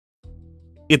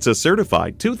It's a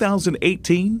certified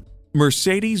 2018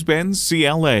 Mercedes-Benz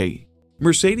CLA.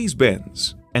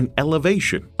 Mercedes-Benz, an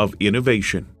elevation of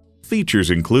innovation. Features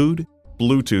include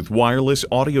Bluetooth wireless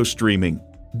audio streaming,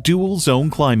 dual zone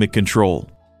climate control,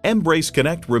 Embrace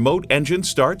Connect remote engine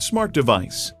start smart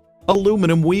device,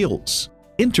 aluminum wheels,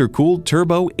 intercooled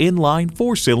turbo inline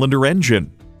 4-cylinder engine,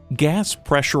 gas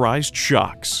pressurized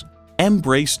shocks,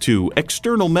 Embrace 2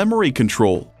 external memory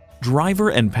control,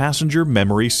 driver and passenger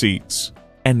memory seats,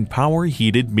 and power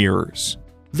heated mirrors.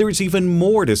 There's even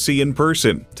more to see in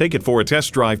person. Take it for a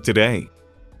test drive today.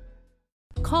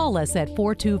 Call us at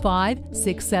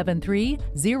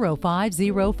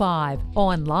 425-673-0505,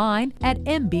 online at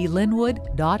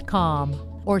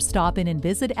mblynnwood.com, or stop in and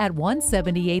visit at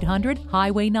 17800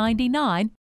 Highway 99,